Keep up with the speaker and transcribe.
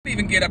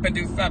even get up and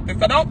do something.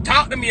 So don't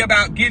talk to me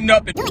about getting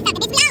up and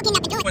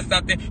doing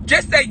something.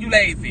 Just say you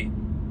lazy.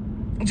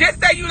 Just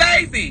say you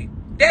lazy.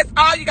 That's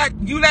all you got.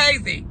 You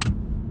lazy.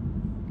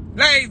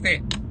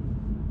 Lazy.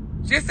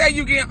 Just say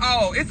you getting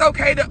old. It's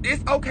okay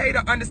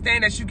to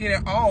understand that you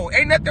getting old.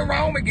 Ain't nothing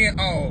wrong with getting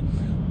old.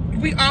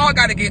 We all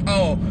gotta get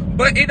old.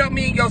 But it don't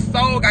mean your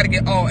soul gotta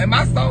get old. And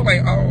my soul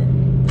ain't old.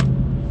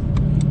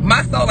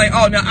 My soul ain't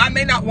old. Now I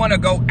may not want to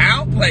go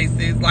out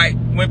places like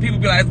when people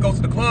be like, let's go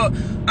to the club.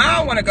 I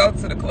don't want to go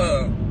to the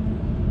club.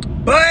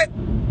 But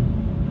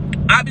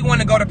I be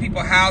wanting to go to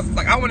people's houses.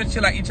 Like I want to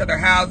chill at each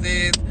other's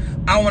houses.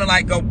 I want to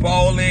like go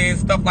bowling,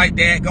 stuff like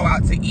that. Go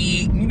out to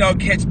eat, you know,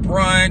 catch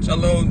brunch, a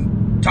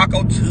little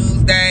Taco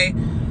Tuesday.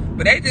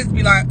 But they just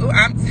be like, ooh,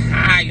 I'm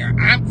tired.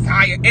 I'm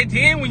tired. And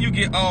then when you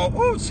get old,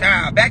 ooh,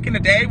 child. Back in the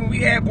day when we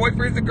had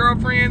boyfriends and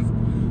girlfriends,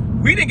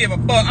 we didn't give a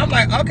fuck. I'm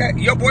like, okay,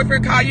 your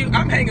boyfriend call you?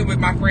 I'm hanging with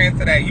my friends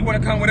today. You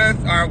want to come with us?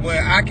 Or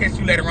well, I'll catch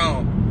you later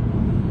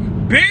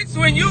on. Bitch,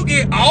 when you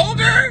get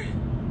older,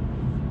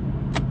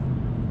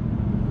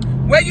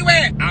 where you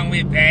at? I'm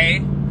with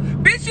Bae.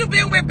 Bitch, you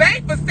been with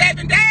Bae for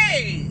 7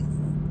 days.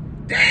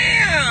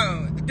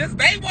 Damn. Does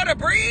Bae want to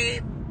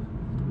breathe?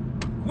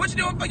 What you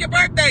doing for your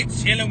birthday?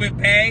 Chilling with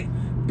Bae.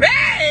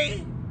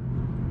 Bae?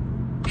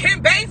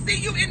 Can Bae see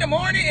you in the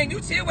morning and you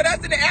chill with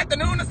us in the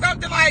afternoon or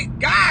something? Like,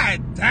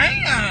 god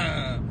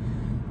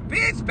damn.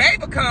 Bitch, Bae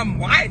become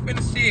wife and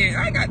shit.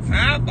 I ain't got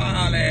time for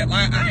all that.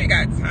 Like, I ain't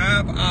got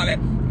time for all that.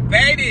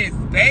 Bae this,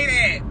 Bae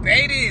that,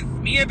 Bae this.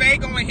 Me and Bae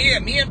going here.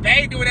 Me and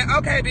Bae doing that.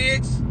 Okay,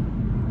 bitch.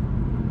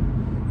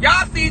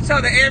 Y'all see each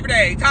other every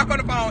day. Talk on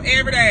the phone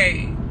every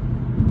day.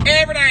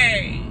 Every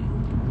day.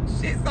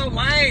 Shit so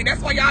lame.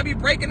 That's why y'all be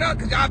breaking up,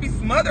 because y'all be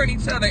smothering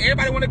each other.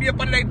 Everybody want to be up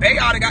under their Bae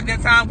all the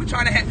goddamn time. We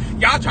trying to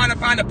have, y'all trying to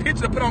find a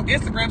picture to put on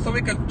Instagram so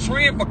we can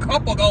trend for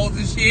couple goals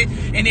and shit.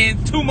 And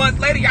then 2 months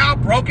later, y'all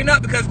broken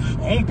up because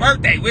on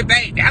birthday with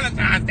Bae,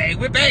 Valentine's Day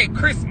with Bae,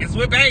 Christmas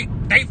with Bae,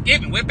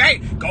 Thanksgiving with Bae,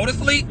 go to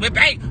sleep with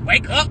Bae,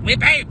 wake up with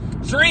Bae,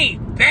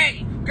 dream,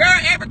 Bae. Girl,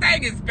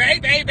 everything is Bae,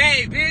 Bae,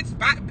 Bae, bitch.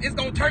 It's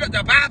gonna turn up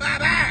to bye, bye,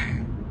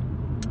 bye.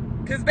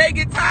 Because Bae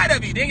get tired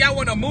of you. Then y'all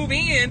want to move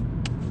in.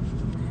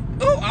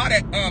 Ooh, all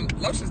that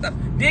lotion stuff.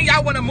 Then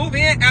y'all want to move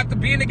in after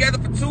being together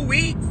for 2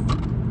 weeks.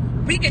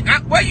 We can.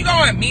 Where you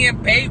going? Me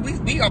and Bae,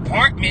 we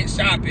apartment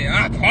shopping.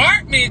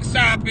 Apartment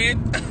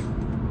shopping.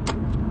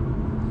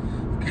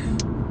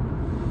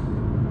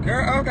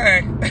 Girl,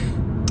 okay.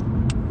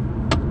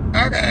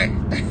 Okay.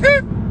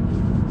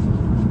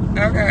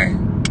 Okay.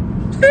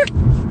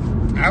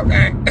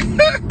 Okay.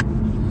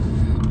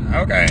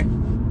 Okay.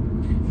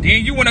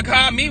 Then you want to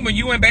call me when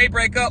you and Bae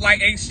break up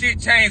like ain't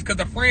shit changed because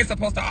the friend's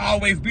supposed to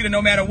always be there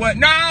no matter what.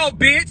 No,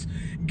 bitch.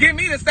 Give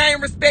me the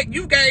same respect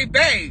you gave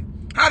Bae.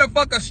 How the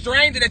fuck a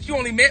stranger that you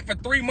only met for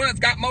 3 months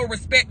got more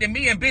respect than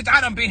me? And bitch,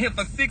 I done been here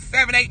for 6,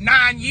 7, 8,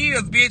 9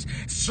 years, bitch,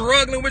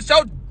 struggling with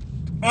your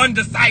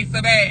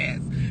undecisive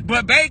ass.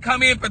 But Bae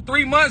come in for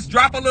 3 months,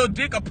 drop a little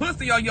dick of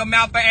pussy on your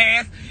mouth for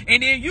ass,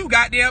 and then you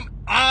got them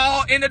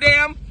all in the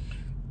damn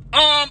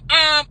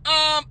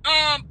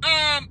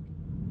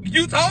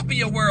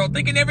utopia world,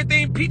 thinking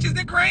everything peaches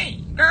and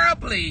cream. Girl,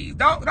 please,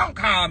 don't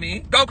call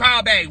me. Don't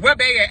call Bae. Where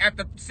Bae at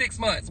after 6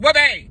 months? Where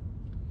Bae?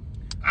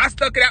 I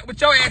stuck it out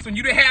with your ass when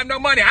you didn't have no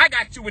money. I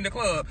got you in the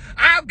club.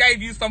 I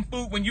gave you some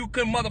food when you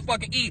couldn't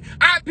motherfucking eat.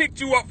 I picked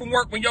you up from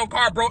work when your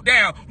car broke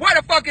down. Where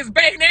the fuck is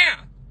Bae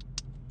now?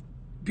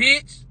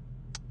 Bitch.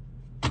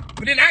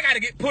 But then I gotta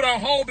get put on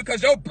hold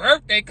because your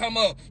birthday come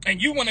up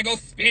and you wanna go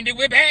spend it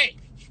with Bae.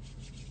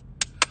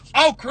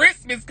 Oh,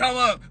 Christmas come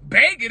up.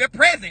 Bae get a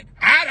present.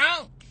 I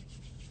don't.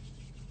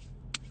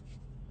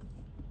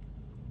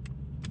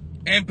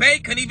 And Bae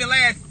couldn't even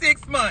last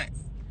 6 months.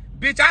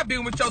 Bitch, I've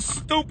been with your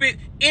stupid,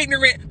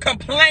 ignorant,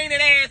 complaining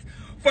ass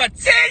for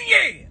 10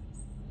 years.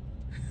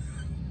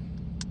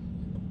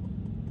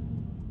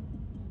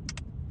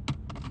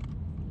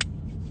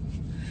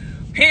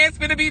 Hands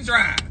finna be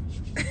dry.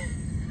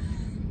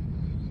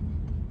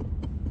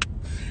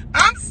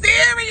 I'm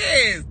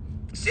serious.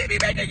 Shit be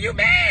making you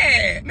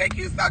mad. Make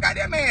you so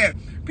goddamn mad.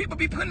 People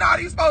be putting all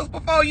these folks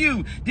before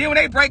you. Then when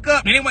they break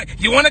up, then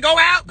you want to go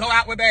out? Go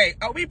out with Bae.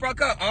 Oh, we broke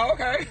up. Oh,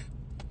 okay.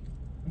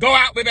 Go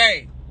out with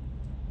Bae.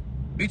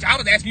 Bitch, I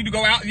was asking you to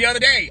go out the other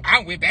day.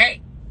 I'm with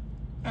Bae.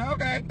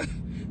 Okay.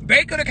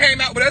 Bae could have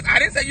came out with us. I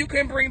didn't say you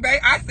couldn't bring Bae.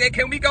 I said,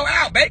 can we go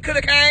out? Bae could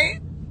have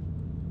came.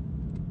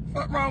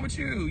 Fuck wrong with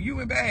you? You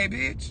and Bae,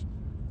 bitch.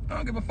 I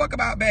don't give a fuck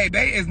about Bae.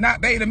 Bae is not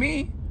Bae to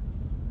me.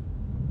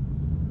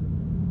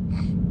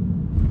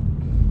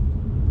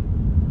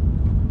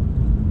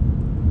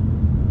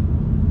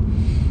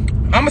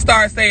 I'm gonna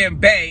start saying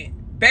Bae.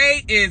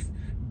 Bae is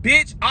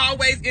bitch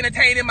always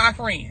entertaining my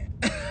friend.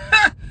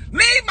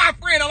 Leave my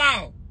friend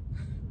alone.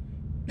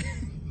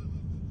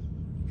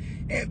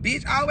 And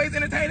bitch always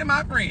entertaining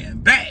my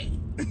friend. Bae.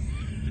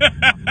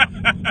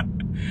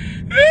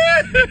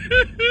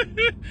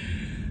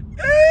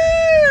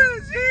 Oh,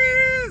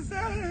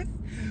 Jesus.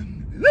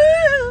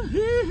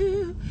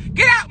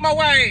 Get out my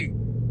way.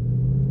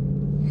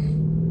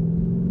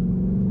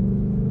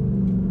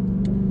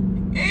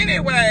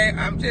 Anyway,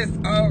 I'm just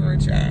over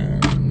it,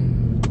 child.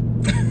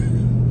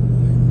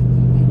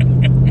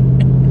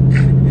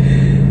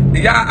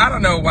 Y'all, I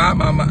don't know why,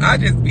 mama. I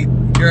just be,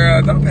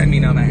 girl, don't pay me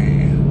no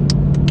mind.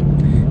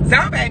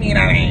 Don't pay me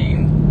no mind.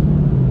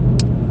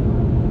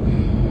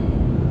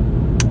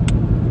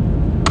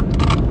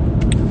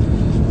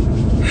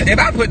 If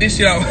I put this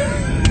shit on,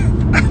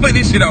 I put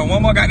this shit on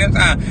one more goddamn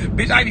time.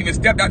 Bitch, I ain't even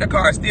stepped out the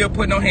car, still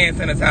putting on hand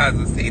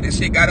sanitizer. See, this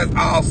shit got us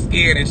all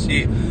scared and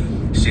shit.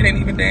 Shit ain't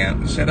even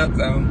damn. Shut up,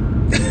 though.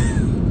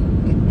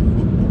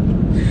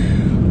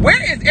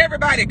 Where is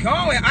everybody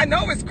going? I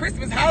know it's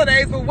Christmas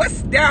holidays, but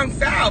what's down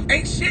south?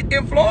 Ain't shit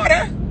in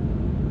Florida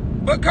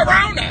but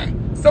Corona.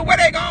 So where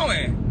they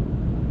going?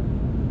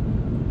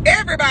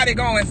 Everybody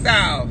going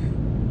south.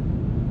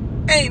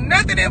 Ain't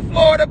nothing in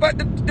Florida but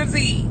the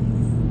disease.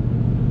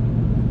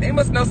 They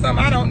must know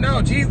something I don't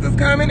know. Jesus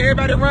coming,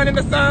 everybody running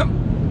to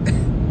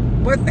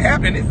something. What's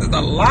happening? This is a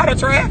lot of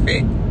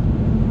traffic.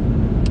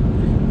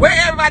 Where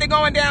everybody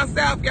going down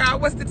south, y'all?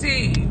 What's the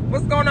tea?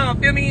 What's going on?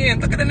 Fill me in.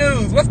 Look at the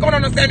news. What's going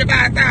on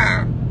 75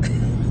 South?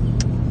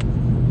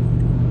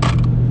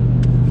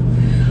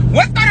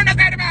 What's going on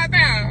 75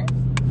 South?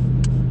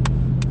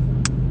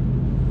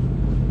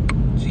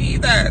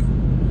 Jesus.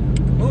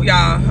 Ooh,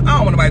 y'all. I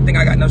don't want nobody to think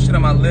I got no shit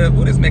on my lip.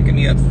 Ooh, this making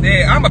me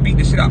upset. I'ma beat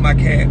the shit out my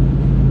cat.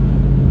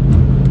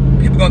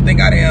 People gonna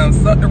think I damn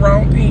sucked the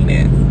wrong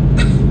penis.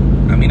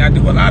 I mean, I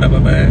do a lot of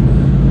them, but...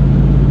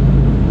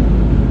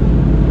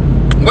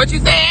 What you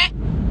said?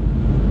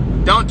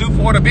 Don't do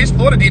Florida, bitch.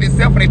 Florida did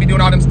itself when they be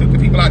doing all them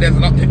stupid people out there.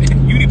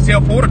 You need to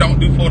tell Florida don't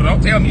do Florida.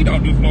 Don't tell me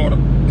don't do Florida.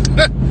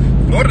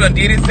 Florida done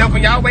did itself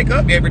when y'all wake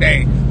up every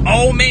day.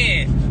 Old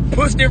man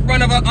pushed in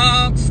front of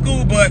a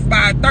school bus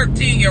by a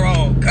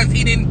 13-year-old because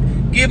he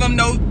didn't give him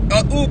no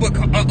Uber.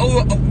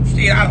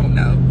 Shit, I don't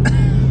know.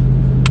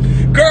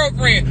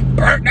 Girlfriend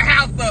burnt the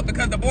house up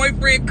because the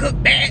boyfriend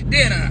cooked bad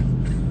dinner.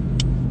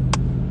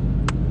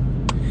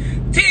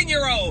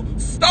 10-year-old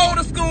stole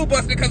the school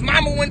bus because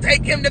mama wouldn't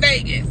take him to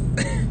Vegas.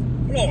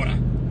 Florida.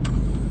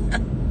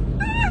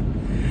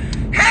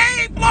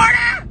 Hey,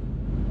 Florida!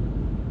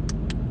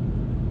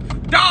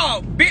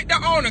 Dog bit the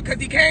owner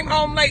because he came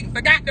home late and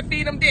forgot to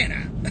feed him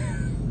dinner.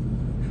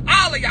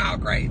 All of y'all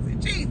crazy.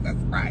 Jesus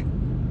Christ.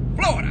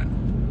 Florida.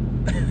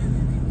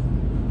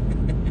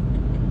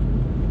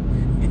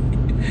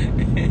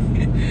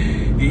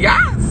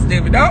 Y'all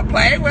stupid. Don't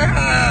play with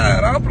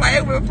her. Don't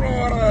play with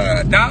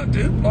Florida. Don't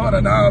do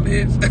Florida, no,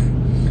 bitch.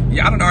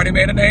 Y'all done already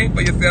made a name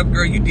for yourself,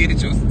 girl. You did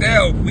it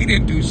yourself. We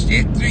didn't do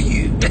shit to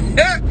you.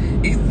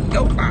 It's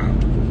your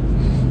fault.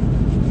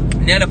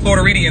 Now the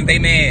Floridians, they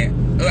mad.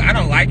 I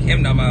don't like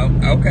him no more.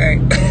 Okay.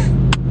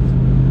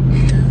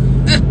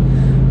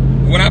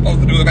 What I'm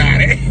supposed to do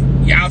about it?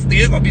 Y'all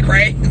still gonna be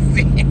crazy.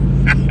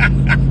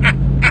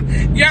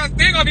 Y'all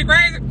still gonna be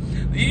crazy.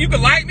 You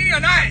can like me or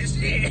not,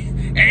 shit.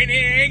 And it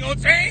ain't gonna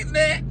change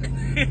that.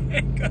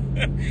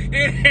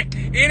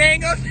 it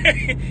ain't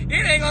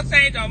gonna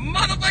change a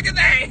motherfucking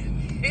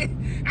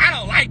thing. I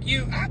don't like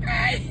you.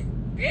 Okay,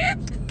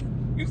 bitch.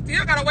 You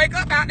still gotta wake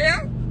up out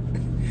there.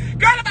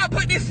 Girl, if I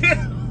put this shit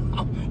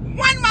on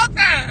one more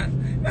time.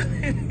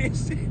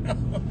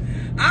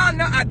 I don't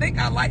know. I think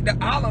I like the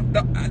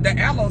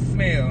aloe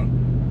smell.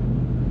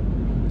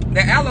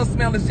 The aloe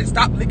smell is just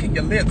stop licking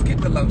your lips. Get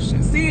the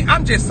lotion. See,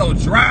 I'm just so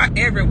dry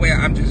everywhere.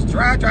 I'm just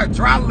dry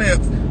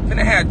lips.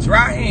 Finna have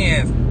dry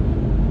hands.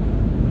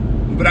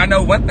 But I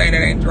know one thing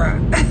that ain't dry.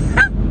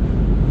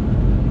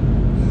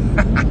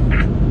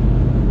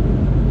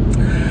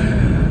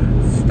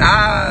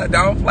 Stop.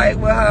 Don't play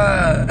with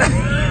her.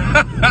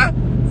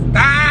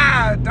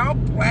 Stop.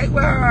 Don't play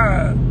with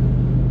her.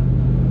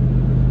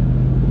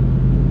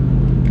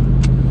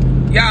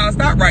 Y'all,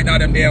 stop writing all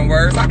them damn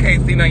words. I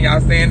can't see none of y'all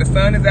saying the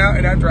sun is out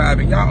and I'm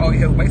driving. Y'all over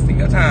here wasting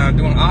your time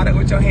doing all that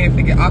with your hand,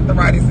 figure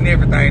arthritis and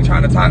everything,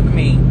 trying to talk to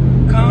me.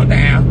 Calm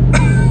down.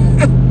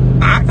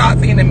 I'll talk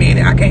to you in a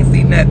minute. I can't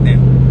see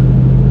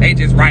nothing. They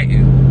just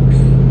writing.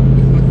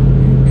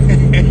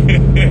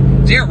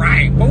 Just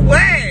writing. For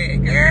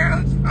what,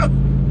 girl? Oh,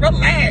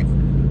 relax.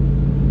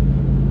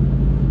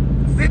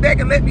 Sit back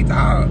and let me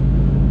talk.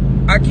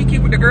 I kiki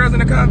with the girls in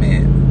the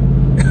comments.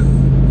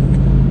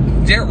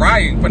 Just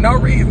writing for no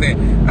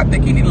reason. I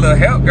think you need a little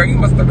help, girl. You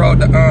must have rolled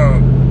the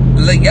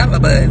little yellow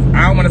bus.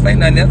 I don't want to say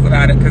nothing else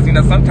about it because, you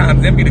know,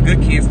 sometimes them be the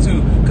good kids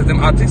too because them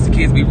autistic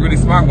kids be really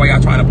smart while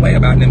y'all trying to play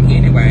about them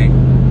anyway.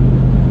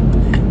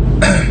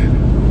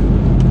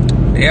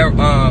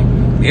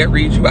 They'll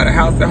read you out of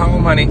house at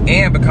home, honey,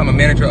 and become a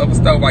manager of a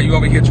store while you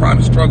over here trying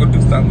to struggle to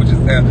do something with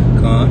yourself.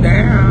 Calm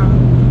down.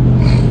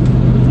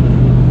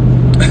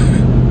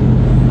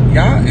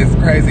 Y'all, it's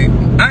crazy.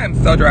 I am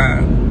so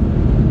dry.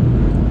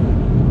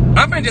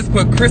 I'm gonna just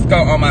put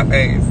Crisco on my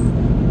face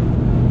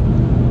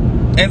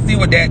and see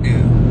what that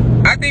do.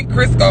 I think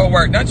Crisco will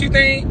work, don't you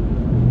think?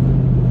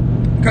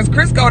 Because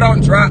Crisco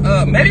don't dry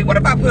up. Maybe what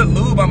if I put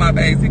lube on my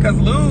face? Because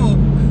lube,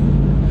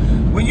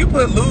 when you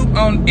put lube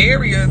on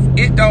areas,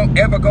 it don't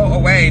ever go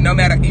away, no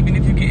matter, even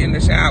if you get in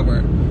the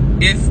shower.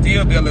 It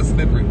still be a little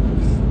slippery.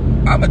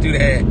 I'm gonna do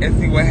that and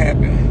see what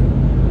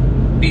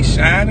happens. Be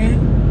shining.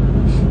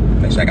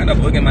 shit, I got no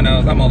book in my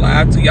nose. I'm on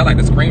live too. Y'all like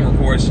to screen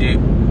record shit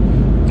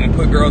and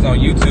put girls on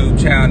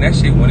YouTube, child. That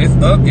shit, when it's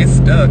up, it's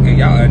stuck. And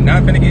y'all are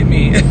not finna get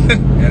me. Yeah,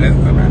 that's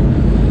alright.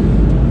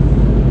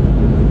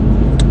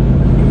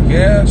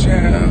 Yeah,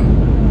 child.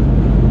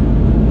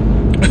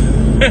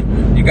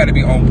 You gotta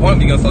be on point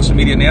when you on social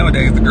media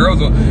nowadays. The girls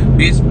will,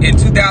 bitch, in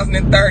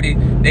 2030,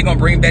 they gonna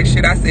bring back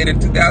shit I said in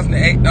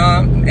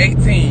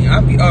 2018.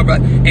 I'll be over,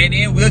 and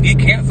then we'll get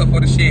canceled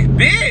for the shit.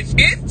 Bitch,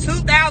 it's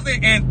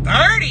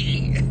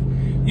 2030.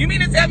 You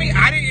mean to tell me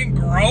I didn't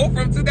grow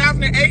from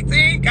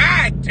 2018?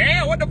 God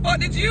damn, what the fuck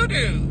did you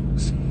do?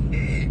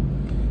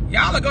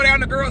 Y'all will go down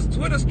to girls'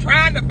 Twitters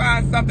trying to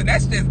find something.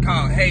 That's just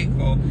called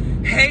hateful.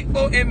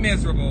 Hateful and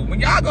miserable.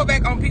 When y'all go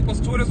back on people's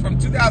Twitters from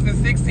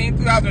 2016,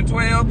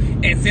 2012,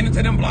 and send it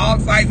to them blog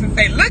sites and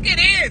say, look at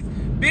this,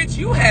 bitch,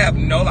 you have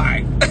no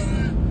life.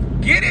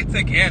 Get it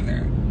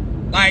together.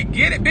 Like,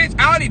 get it, bitch,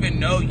 I don't even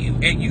know you.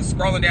 And you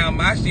scrolling down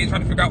my shit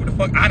trying to figure out what the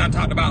fuck I done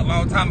talked about a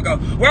long time ago.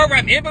 Well,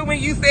 remember when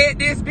you said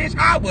this, bitch?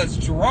 I was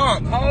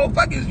drunk. Whole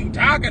fuck is you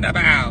talking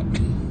about?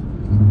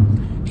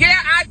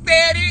 Yeah, I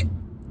said it.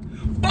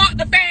 Fuck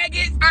the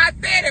faggots. I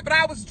said it, but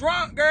I was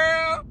drunk,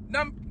 girl.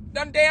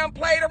 Them damn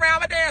played around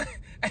my damn.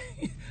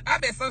 I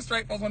bet some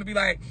straight folks want to be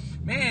like,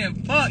 man,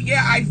 fuck,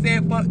 yeah, I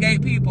said fuck gay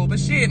people. But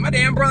shit, my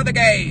damn brother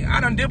gay. I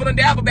done dibble and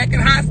dabble back in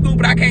high school,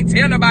 but I can't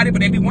tell nobody,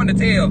 but they be wanting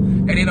to tell.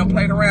 And they done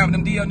played around.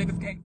 Them DL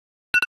niggas can't.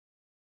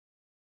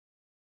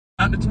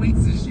 On the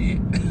tweets and shit.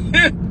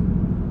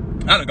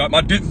 I done got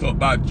my dick sucked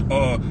by a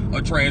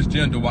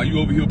transgender while you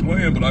over here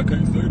playing, but I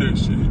can't say that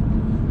shit.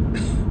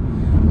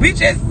 We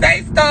just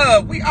say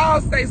stuff. We all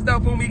say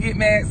stuff when we get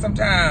mad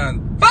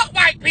sometimes. Fuck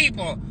white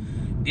people.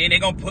 Then they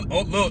gonna put,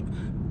 oh look,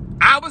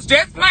 I was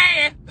just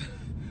playing.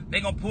 They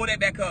gonna pull that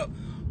back up.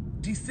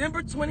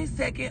 December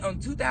 22nd on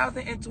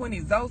 2020,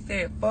 Zoe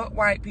said fuck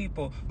white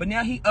people. But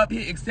now he up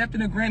here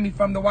accepting a Grammy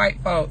from the white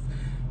folks.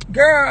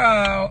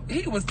 Girl,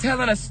 he was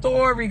telling a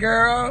story,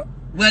 girl.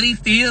 Well, he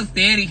still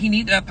said it. He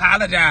need to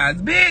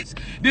apologize. Bitch,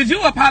 did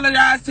you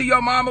apologize to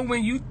your mama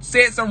when you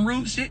said some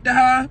rude shit to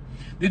her?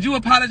 Did you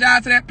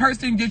apologize to that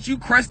person? Did you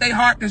crush their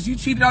heart because you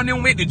cheated on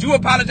them with? Did you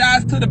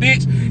apologize to the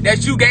bitch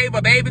that you gave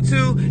a baby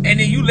to and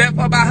then you left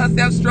her by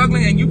herself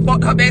struggling and you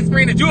fucked her best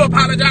friend? Did you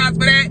apologize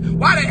for that?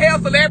 Why the hell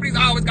celebrities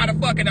always gotta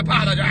fucking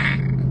apologize?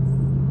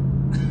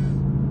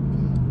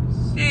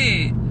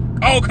 Shit.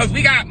 Oh, because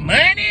we got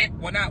money?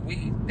 Well, not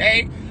we.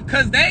 They.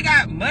 Because they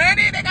got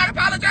money, they gotta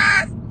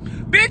apologize?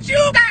 Bitch,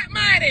 you got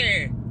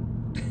money.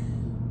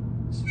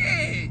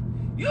 Shit.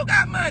 You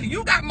got money.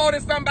 You got more than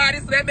somebody,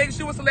 so that makes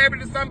you a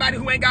celebrity to somebody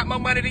who ain't got more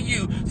money than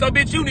you. So,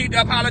 bitch, you need to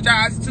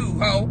apologize too,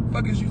 ho.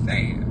 Fuck is you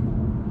saying?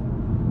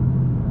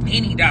 He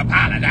need to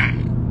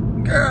apologize.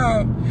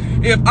 Girl,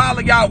 if all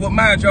of y'all would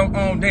mind your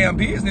own damn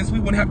business, we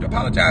wouldn't have to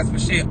apologize for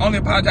shit. Only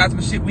apologize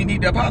for shit we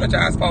need to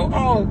apologize for.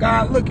 Oh,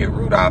 God, look at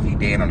Rudolph. He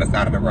dead on the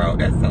side of the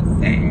road. That's so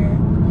sad.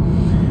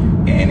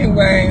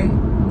 Anyway,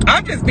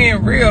 I'm just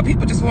being real.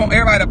 People just want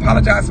everybody to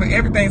apologize for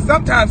everything.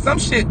 Sometimes some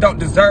shit don't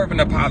deserve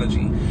an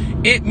apology.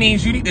 It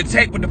means you need to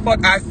take what the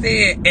fuck I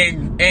said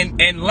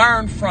and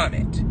learn from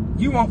it.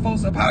 You want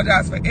folks to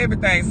apologize for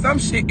everything. Some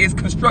shit is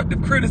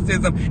constructive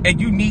criticism and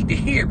you need to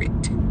hear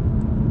it.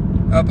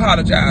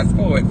 Apologize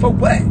for it. For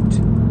what?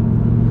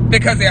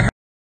 Because it hurt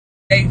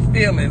their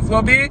feelings.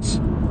 Well, bitch,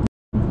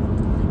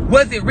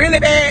 was it really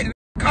bad? Did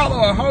I call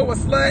her a hoe or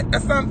slut or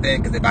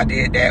something? Because if I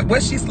did that,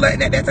 was she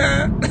slutting at that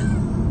time?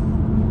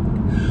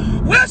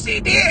 Well, she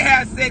did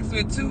have sex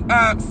with 7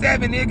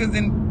 niggas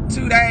in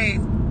 2 days.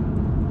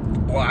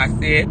 Well, I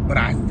said what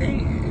I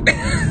said.